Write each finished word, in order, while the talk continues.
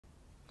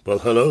Well,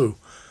 hello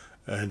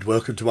and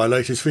welcome to my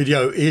latest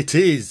video. It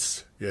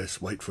is, yes,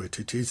 wait for it,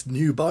 it is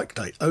new bike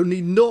day,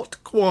 only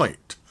not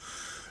quite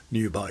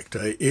new bike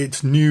day.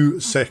 It's new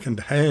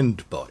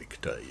second-hand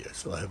bike day.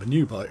 Yes, I have a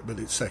new bike, but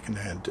it's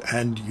second-hand,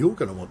 and you're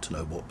going to want to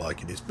know what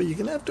bike it is, but you're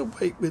going to have to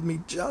wait with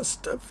me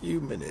just a few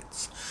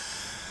minutes.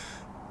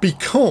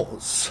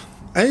 Because,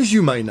 as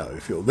you may know,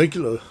 if you're a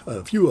regular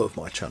viewer of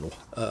my channel,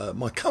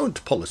 my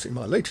current policy,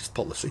 my latest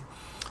policy,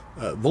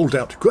 rolled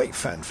out to great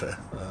fanfare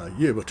a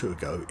year or two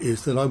ago,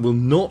 is that I will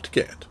not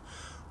get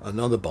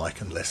another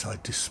bike unless I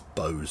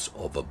dispose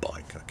of a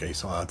bike. Okay,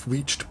 so I've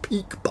reached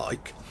peak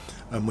bike,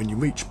 and when you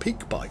reach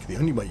peak bike, the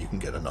only way you can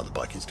get another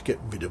bike is to get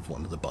rid of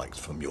one of the bikes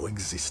from your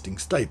existing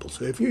stable.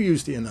 So if you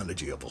use the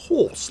analogy of a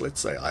horse,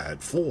 let's say I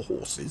had 4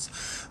 horses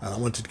and I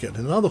wanted to get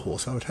another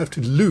horse, I would have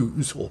to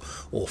lose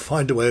or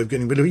find a way of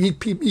getting rid of,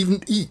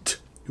 even eat.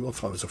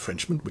 If I was a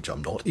Frenchman, which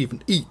I'm not,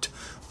 even eat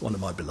one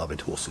of my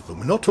beloved horses. But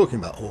we're not talking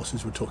about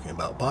horses, we're talking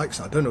about bikes.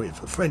 I don't know if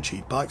the French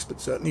eat bikes,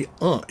 but certainly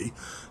I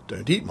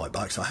don't eat my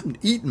bikes. I haven't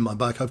eaten my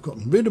bike, I've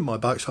gotten rid of my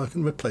bike so I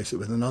can replace it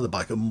with another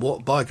bike. And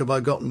what bike have I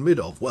gotten rid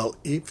of? Well,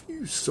 if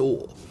you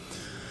saw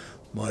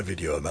my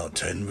video about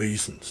 10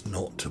 reasons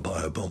not to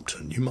buy a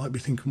Brompton, you might be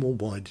thinking, well,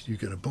 why did you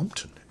get a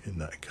Brompton in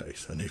that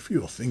case? And if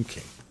you're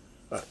thinking,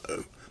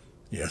 uh-oh,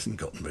 he hasn't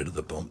gotten rid of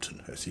the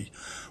Brompton, has he?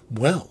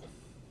 Well,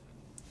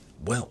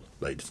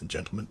 ladies and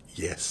gentlemen,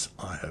 yes,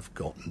 I have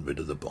gotten rid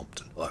of the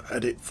Brompton. I've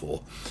had it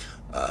for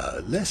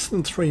less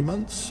than 3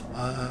 months.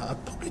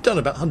 I've probably done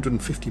about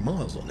 150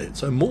 miles on it,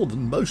 so more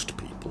than most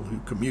people who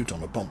commute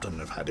on a Brompton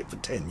have had it for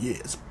 10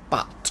 years.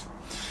 But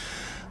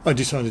I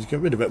decided to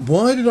get rid of it.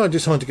 Why did I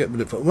decide to get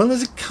rid of it? Well,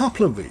 there's a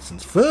couple of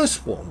reasons.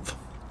 First one,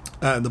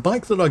 the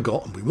bike that I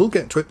got, and we will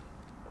get to it,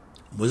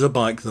 was a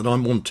bike that I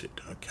wanted,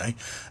 okay?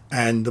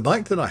 And the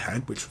bike that I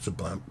had, which was a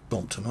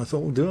Brompton, I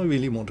thought, well, do I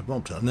really want a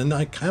Brompton? And then I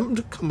happened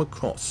to come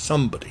across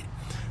somebody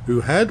who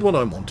had what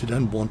I wanted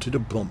and wanted a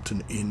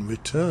Brompton in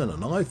return.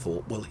 And I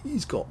thought, well,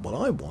 he's got what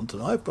I want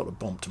and I've got a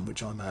Brompton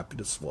which I'm happy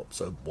to swap,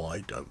 so why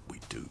don't we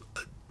do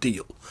a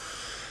deal?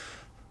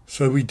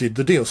 So we did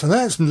the deal. So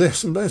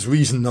that's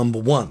reason number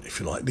one, if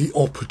you like. The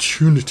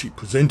opportunity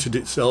presented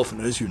itself, and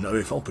as you know,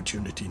 if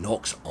opportunity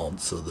knocks,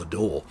 answer the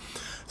door.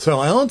 So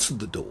I answered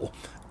the door.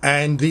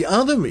 And the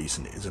other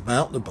reason is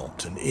about the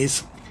Brompton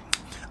is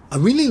I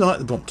really like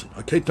the Brompton,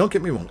 okay, don't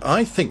get me wrong.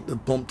 I think the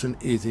Brompton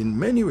is in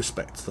many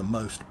respects the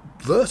most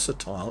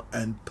versatile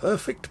and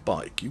perfect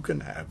bike you can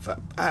have for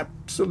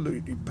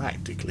absolutely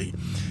practically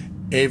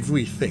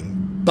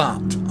everything.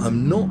 But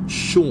I'm not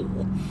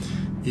sure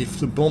if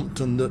the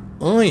Brompton that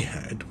I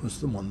had was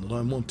the one that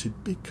I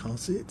wanted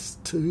because it's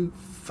too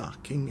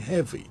fucking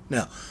heavy.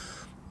 Now,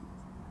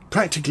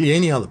 practically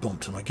any other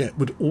Brompton I get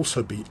would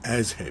also be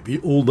as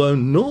heavy, although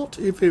not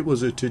if it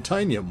was a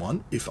titanium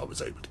one, if I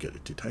was able to get a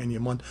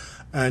titanium one,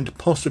 and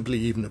possibly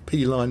even a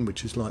P-line,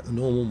 which is like the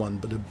normal one,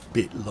 but a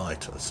bit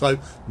lighter. So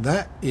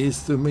that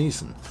is the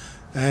reason.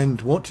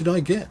 And what did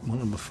I get? Well,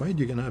 I'm afraid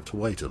you're going to have to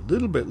wait a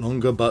little bit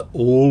longer, but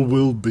all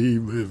will be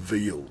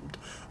revealed.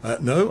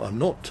 No, I'm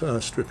not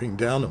stripping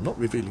down, I'm not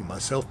revealing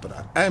myself, but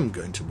I am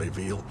going to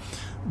reveal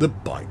the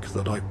bike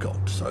that I've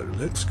got. So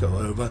let's go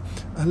over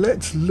and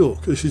let's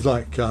look. This is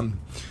like,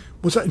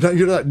 what's that?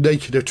 You know, that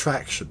naked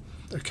attraction.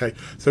 Okay,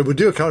 so we'll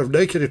do a kind of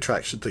naked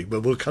attraction thing where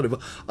we'll kind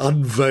of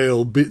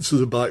unveil bits of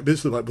the bike.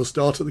 We'll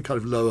start at the kind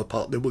of lower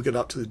part, then we'll get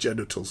up to the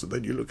genitals, and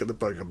then you look at the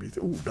program and you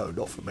think, oh, no,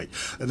 not for me.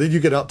 And then you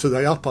get up to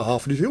the upper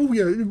half and you think, oh,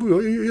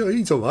 yeah,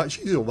 he's all right,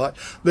 she's all right.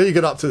 Then you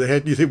get up to the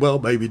head and you think, well,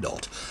 maybe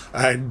not.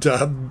 And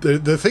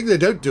the thing they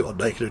don't do on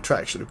naked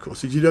attraction, of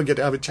course, is you don't get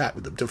to have a chat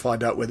with them to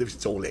find out whether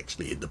it's all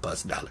actually in the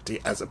personality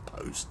as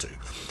opposed to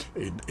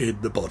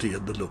in the body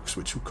and the looks,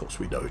 which, of course,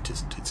 we know it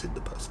isn't. It's in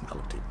the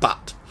personality.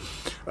 But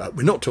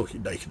we're not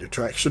talking naked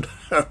attraction,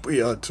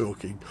 we are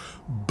talking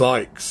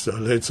bikes. So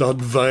let's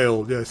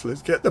unveil, yes,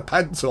 let's get the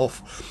pants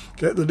off,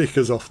 get the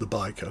knickers off the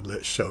bike, and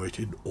let's show it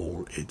in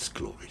all its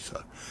glory.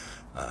 So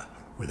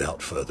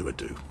without further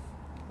ado,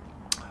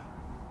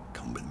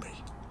 come with me.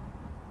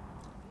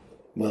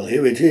 Well,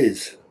 here it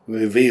is,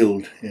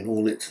 revealed in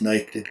all its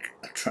naked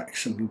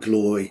attraction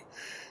glory.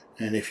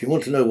 And if you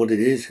want to know what it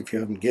is, if you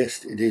haven't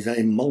guessed, it is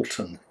a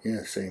Moulton.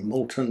 Yes, a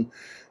Moulton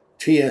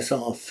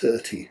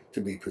TSR30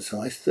 to be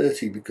precise.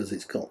 30 because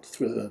it's got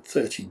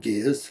 30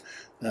 gears,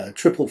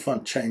 triple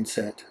front chain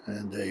set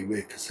and a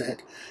rear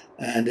cassette,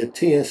 and a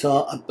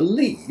TSR, I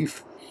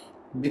believe,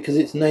 because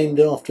it's named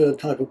after a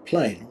type of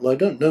plane. Although I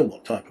don't know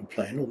what type of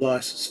plane, although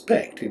I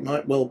suspect it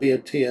might well be a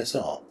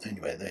TSR.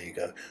 Anyway, there you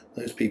go.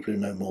 Those people who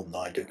know more than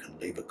I do can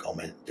leave a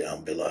comment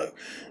down below.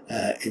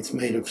 It's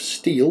made of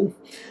steel,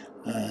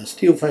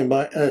 steel frame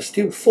by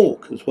steel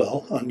fork as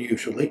well,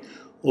 unusually,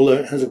 although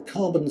it has a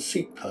carbon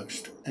seat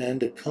post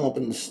and a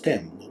carbon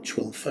stem, which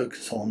we'll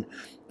focus on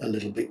a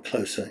little bit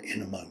closer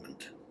in a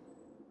moment.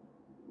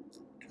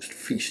 Just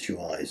feast your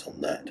eyes on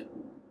that.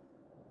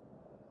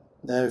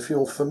 Now, if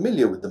you're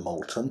familiar with the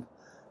Moulton,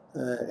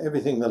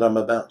 everything that I'm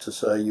about to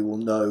say you will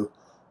know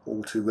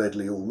all too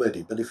readily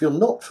already. But if you're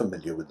not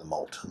familiar with the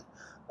Moulton,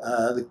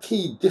 the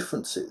key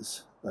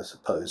differences I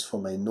suppose,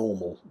 from a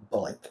normal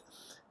bike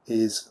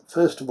is,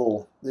 first of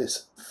all,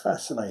 this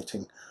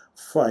fascinating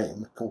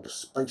frame called a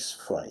space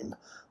frame.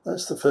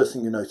 That's the first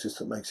thing you notice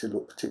that makes it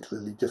look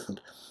particularly different,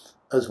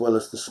 as well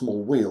as the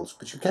small wheels.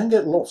 But you can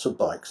get lots of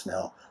bikes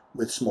now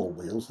with small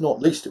wheels,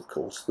 not least, of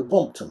course, the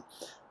Moulton.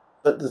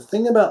 But the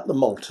thing about the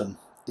Moulton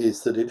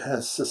is that it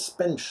has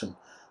suspension,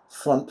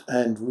 front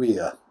and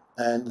rear.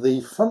 And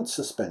the front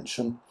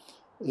suspension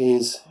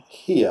is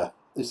here.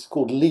 This is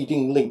called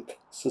leading link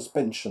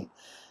suspension.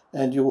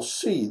 And you'll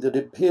see that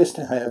it appears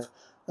to have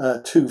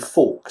two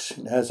forks.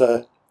 It has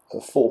a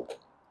fork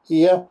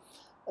here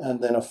and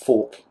then a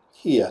fork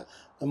here.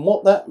 And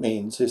what that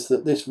means is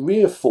that this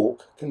rear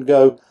fork can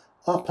go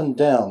up and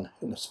down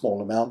in a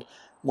small amount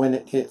when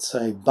it hits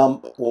a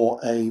bump or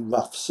a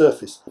rough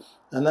surface.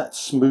 And that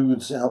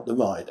smooths out the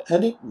ride.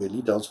 And it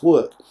really does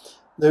work.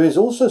 There is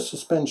also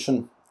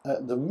suspension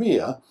at the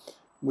rear,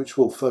 which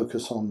we'll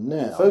focus on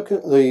now.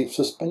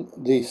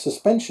 The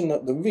suspension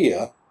at the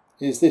rear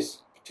is this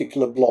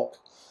particular block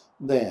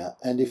there,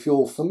 and if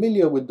you're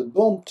familiar with the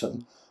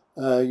Moulton,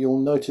 you'll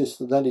notice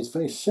that that is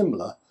very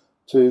similar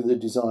to the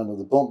design of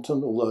the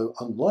Moulton, although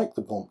unlike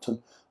the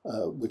Moulton,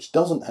 which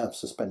doesn't have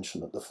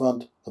suspension at the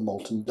front, the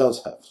Moulton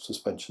does have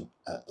suspension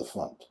at the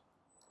front.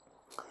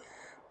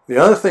 The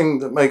other thing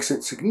that makes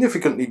it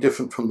significantly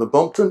different from the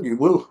Moulton, you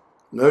will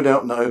no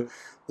doubt know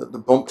that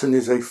the Moulton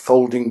is a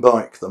folding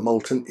bike. The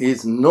Moulton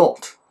is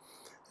not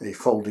a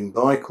folding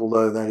bike,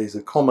 although that is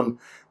a common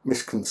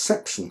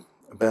misconception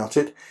about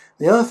it.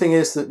 The other thing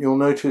is that you'll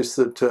notice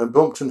that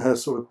Moulton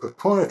has sort of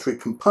proprietary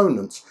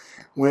components,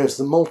 whereas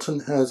the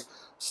Moulton has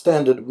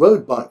standard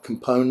road bike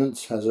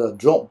components, has a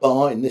drop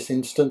bar in this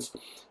instance,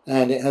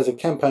 and it has a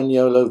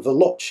Campagnolo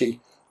Veloci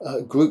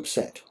group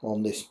set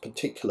on this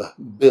particular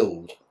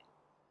build.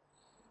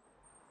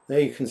 There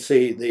you can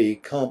see the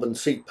carbon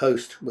seat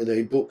post with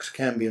a Brooks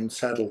Cambion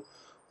saddle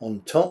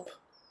on top,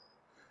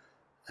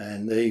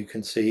 and there you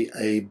can see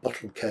a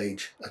bottle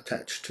cage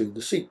attached to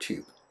the seat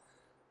tube.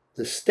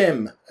 The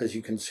stem, as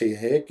you can see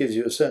here, gives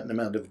you a certain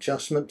amount of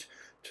adjustment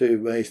to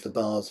raise the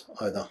bars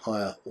either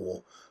higher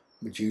or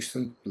reduce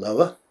them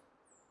lower.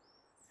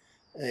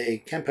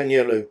 A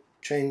Campagnolo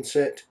chain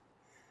set,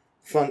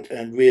 front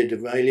and rear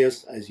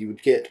derailleurs as you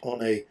would get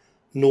on a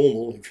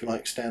normal, if you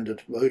like,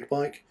 standard road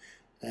bike,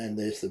 and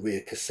there's the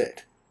rear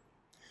cassette.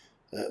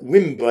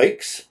 Rim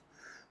brakes,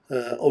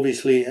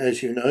 obviously,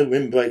 as you know,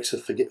 rim brakes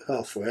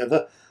are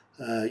forever.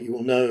 You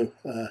will know,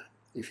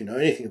 if you know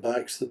anything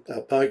about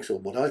bikes, or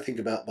what I think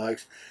about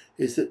bikes,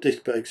 is that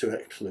disc brakes are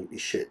absolutely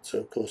shit. So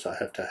of course I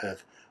have to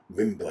have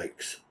rim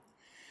brakes.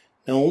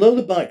 Now, although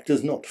the bike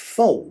does not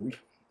fold,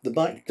 the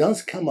bike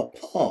does come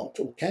apart,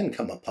 or can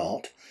come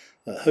apart,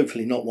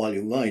 hopefully not while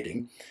you're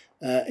riding,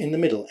 in the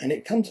middle. And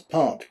it comes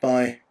apart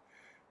by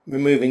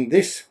removing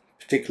this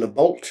particular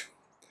bolt,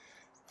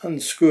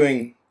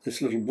 unscrewing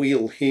this little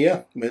wheel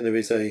here where there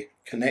is a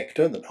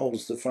connector that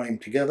holds the frame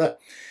together,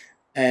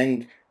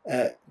 and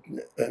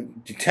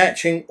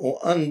detaching or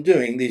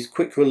undoing these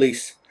quick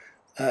release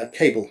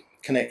cable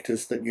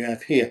connectors that you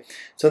have here.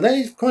 So that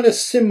is quite a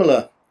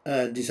similar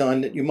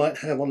design that you might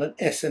have on an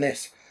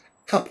S&S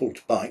coupled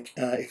bike,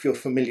 if you're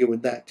familiar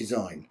with that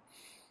design.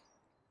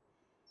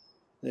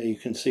 There you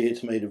can see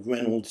it's made of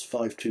Reynolds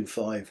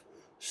 525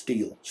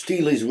 steel.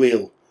 Steel is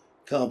real,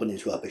 carbon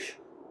is rubbish.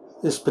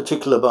 This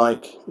particular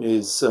bike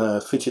is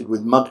fitted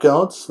with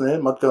mudguards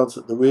there, mudguards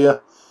at the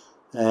rear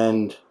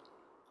and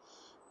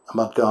a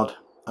mudguard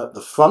at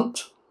the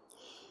front.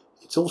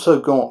 It's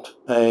also got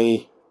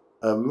a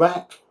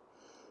rack,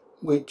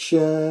 which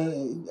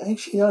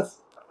actually I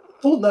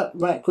thought that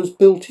rack was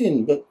built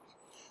in, but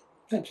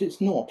perhaps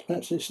it's not.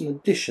 Perhaps it's an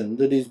addition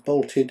that is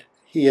bolted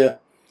here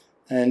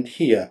and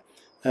here.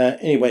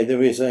 Anyway,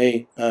 there is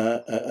a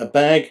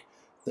bag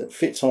that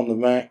fits on the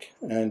rack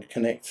and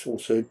connects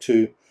also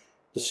to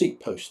the seat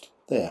post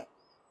there.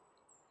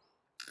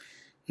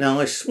 Now,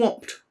 I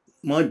swapped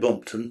my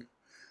Moulton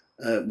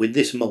with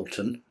this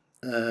Moulton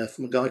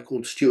from a guy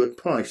called Stuart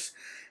Price,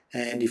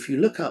 and if you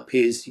look up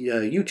his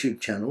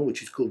YouTube channel,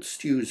 which is called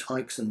Stu's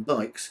Hikes and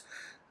Bikes,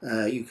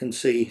 you can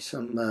see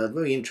some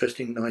very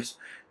interesting, nice,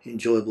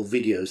 enjoyable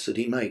videos that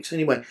he makes.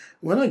 Anyway,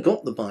 when I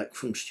got the bike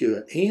from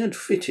Stuart, he had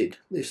fitted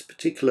this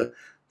particular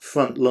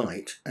front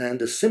light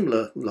and a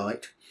similar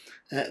light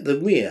at the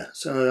rear.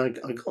 So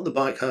I got the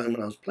bike home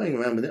and I was playing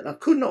around with it, and I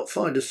could not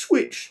find a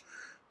switch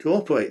to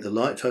operate the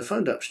light. So I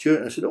phoned up Stuart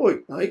and I said,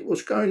 "Oi, mate,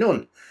 what's going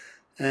on?"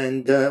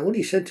 And what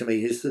he said to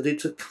me is that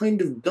it's a kind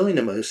of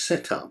dynamo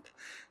setup,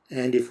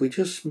 and if we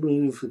just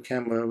move the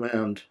camera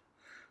around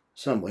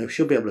somewhere, we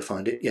should be able to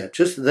find it. Yeah,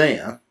 just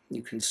there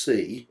you can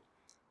see,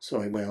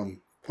 sorry where I'm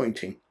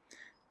pointing,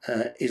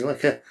 is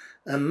like a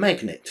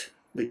magnet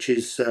which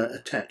is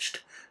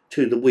attached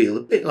to the wheel,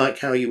 a bit like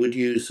how you would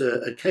use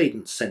a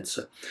cadence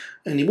sensor.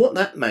 And what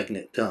that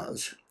magnet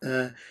does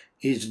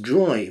is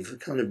drive a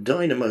kind of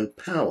dynamo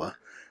power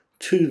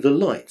to the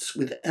lights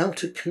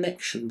without a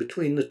connection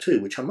between the two,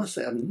 which I must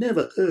say I've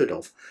never heard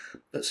of,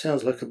 but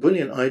sounds like a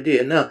brilliant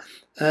idea. Now,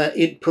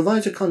 it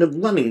provides a kind of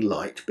running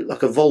light, a bit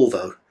like a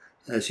Volvo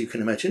as you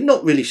can imagine.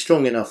 Not really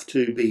strong enough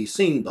to be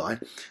seen by,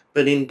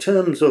 but in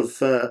terms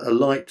of a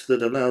light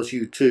that allows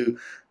you to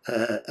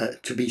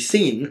be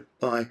seen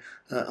by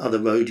other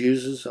road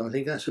users, I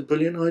think that's a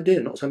brilliant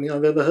idea, not something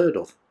I've ever heard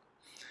of.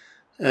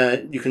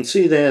 You can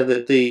see there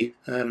that the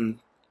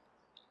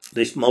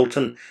this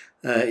Moulton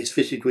is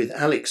fitted with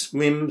Alex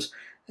rims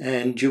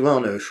and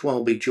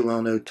Schwalbe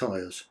Durano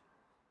tyres.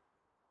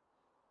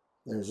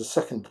 There's a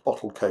second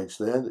bottle cage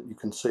there that you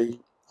can see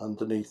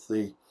underneath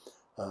the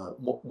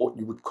what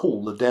you would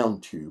call the down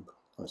tube,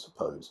 I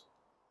suppose.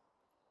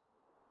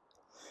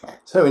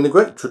 So in the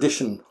great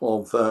tradition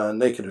of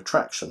naked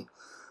attraction,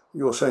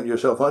 you're saying to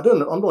yourself,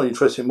 I'm not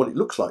interested in what it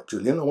looks like,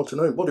 Julian, I want to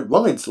know what it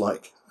rides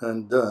like,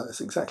 and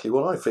that's exactly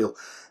what I feel.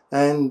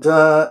 And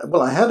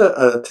well, I had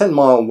a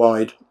 10-mile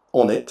ride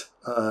on it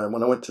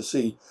when I went to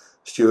see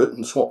Stuart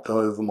and swapped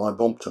over my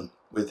Brompton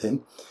with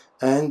him,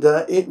 and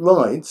it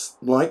rides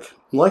like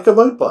a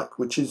road bike,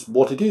 which is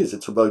what it is.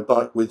 It's a road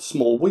bike with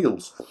small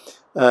wheels.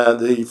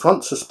 The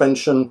front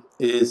suspension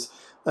is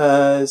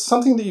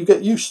something that you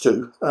get used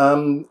to,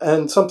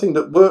 and something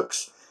that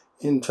works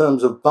in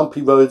terms of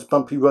bumpy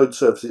road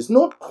surfaces.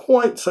 Not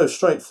quite so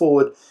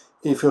straightforward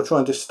if you're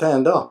trying to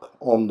stand up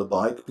on the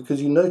bike,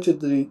 because you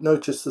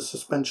notice the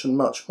suspension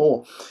much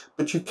more,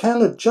 but you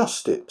can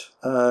adjust it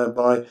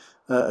by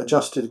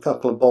adjusting a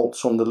couple of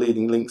bolts on the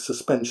leading link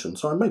suspension.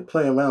 So I may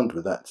play around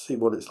with that to see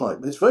what it's like.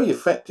 But it's very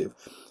effective,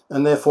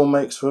 and therefore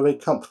makes for a very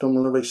comfortable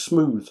and a very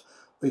smooth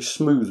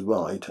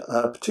ride,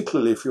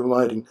 particularly if you're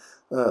riding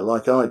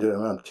like I do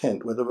around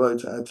Kent, where the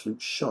roads are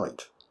absolute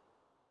shite.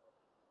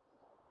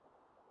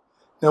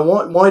 Now,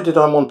 why did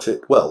I want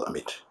it? Well, I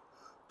mean,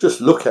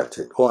 just look at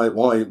it. Why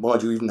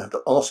do you even have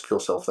to ask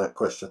yourself that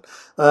question?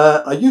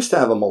 I used to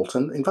have a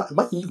Moulton. In fact, I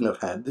might even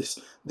have had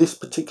this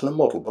particular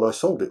model, but I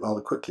sold it rather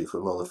quickly for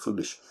rather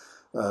foolish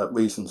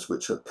reasons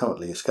which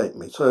currently escape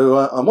me. So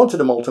I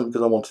wanted a Moulton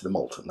because I wanted a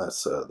Moulton.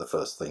 That's the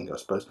first thing, I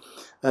suppose.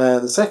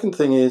 The second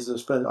thing is,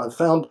 I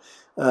found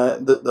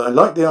that I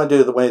liked the idea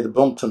of the way the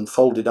Brompton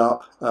folded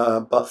up,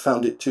 but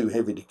found it too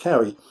heavy to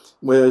carry,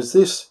 whereas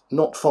this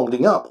not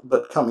folding up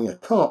but coming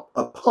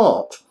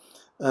apart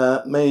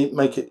may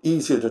make it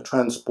easier to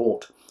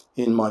transport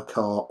in my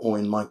car or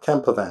in my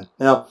camper van.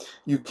 Now,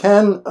 you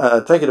can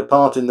take it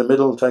apart in the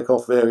middle, take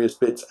off various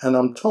bits, and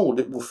I'm told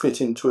it will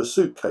fit into a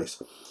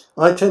suitcase.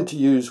 I tend to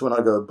use, when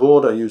I go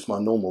abroad, I use my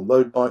normal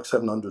road bike,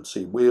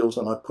 700C wheels,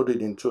 and I put it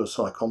into a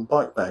Cycon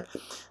bike bag.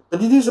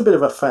 But it is a bit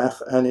of a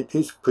faff, and it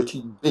is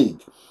pretty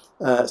big.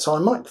 So I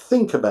might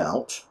think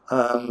about,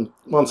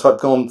 once I've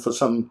gone for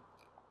some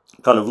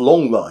kind of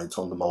long rides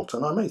on the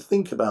Moulton, I may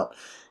think about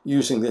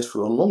using this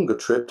for a longer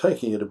trip,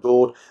 taking it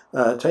abroad,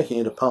 taking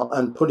it apart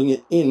and putting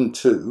it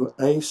into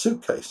a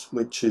suitcase,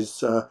 which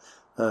is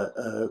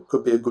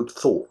could be a good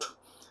thought.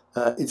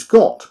 It's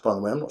got, by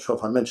the way, I'm not sure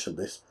if I mentioned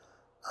this,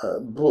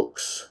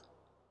 Brooks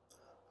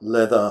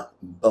leather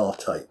bar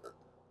tape,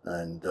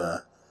 and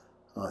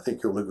I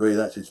think you'll agree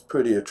that is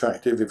pretty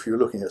attractive. If you're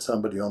looking at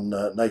somebody on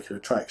Naked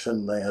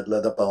Attraction, they had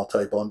leather bar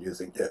tape on, you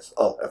think, yes,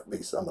 I'll have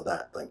me some of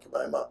that, thank you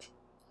very much.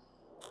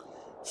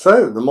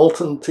 So, the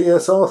Moulton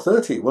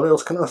TSR30, what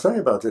else can I say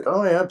about it?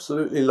 I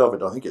absolutely love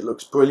it. I think it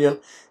looks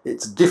brilliant.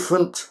 It's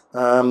different.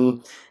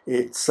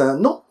 It's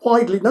not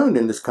widely known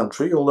in this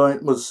country, although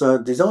it was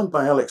designed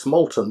by Alex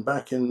Moulton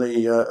back in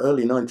the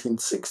early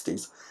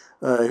 1960s,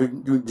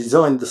 who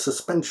designed the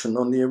suspension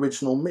on the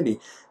original Mini.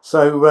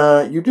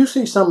 So you do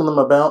see some of them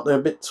about. They're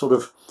a bit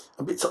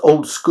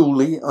old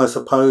schooly, I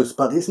suppose,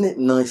 but isn't it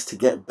nice to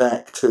get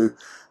back to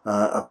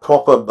a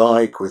proper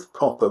bike with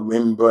proper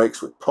rim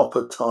brakes, with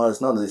proper tyres,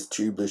 none of this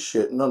tubeless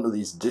shit, none of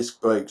these disc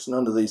brakes,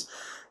 none of these,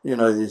 you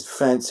know, these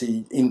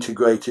fancy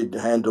integrated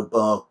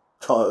handlebar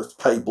tyres,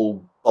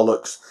 cable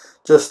bollocks.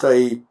 Just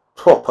a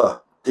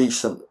proper,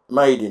 decent,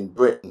 made in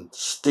Britain,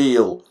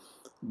 steel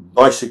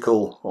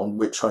bicycle on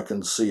which I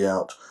can see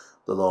out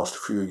the last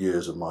few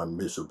years of my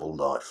miserable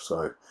life.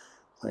 So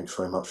thanks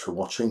very much for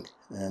watching,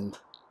 and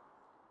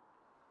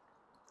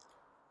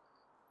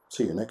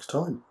see you next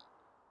time.